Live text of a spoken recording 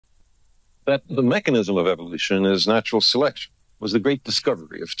that the mechanism of evolution is natural selection was the great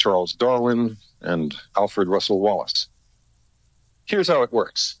discovery of Charles Darwin and Alfred Russel Wallace. Here's how it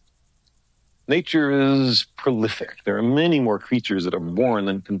works. Nature is prolific. There are many more creatures that are born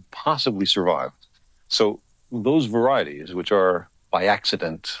than can possibly survive. So those varieties, which are by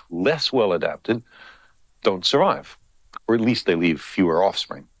accident less well adapted, don't survive, or at least they leave fewer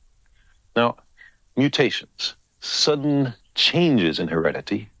offspring. Now, mutations, sudden changes in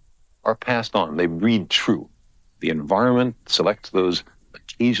heredity, are passed on. They breed true. The environment selects those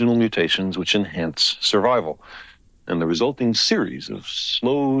occasional mutations which enhance survival. And the resulting series of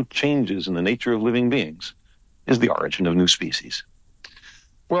slow changes in the nature of living beings is the origin of new species.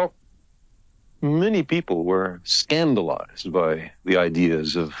 Well, many people were scandalized by the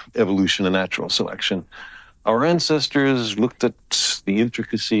ideas of evolution and natural selection. Our ancestors looked at the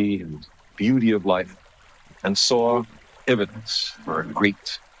intricacy and beauty of life and saw evidence for a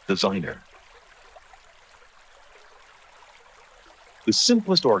great designer. The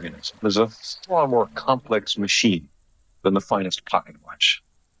simplest organism is a far more complex machine than the finest pocket watch.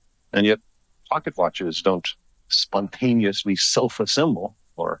 And yet, pocket watches don't spontaneously self-assemble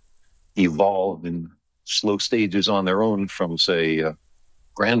or evolve in slow stages on their own from, say,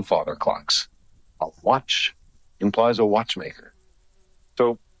 grandfather clocks. A watch implies a watchmaker.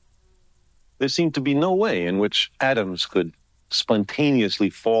 So there seemed to be no way in which atoms could spontaneously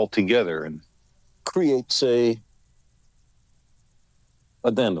fall together and create, say,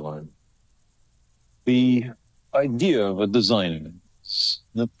 a dandelion. The idea of a designer is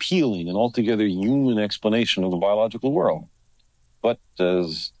an appealing and altogether human explanation of the biological world. But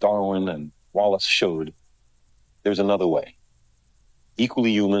as Darwin and Wallace showed, there's another way.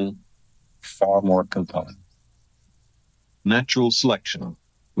 Equally human, far more compelling. Natural selection,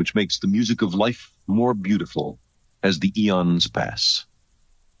 which makes the music of life more beautiful as the eons pass.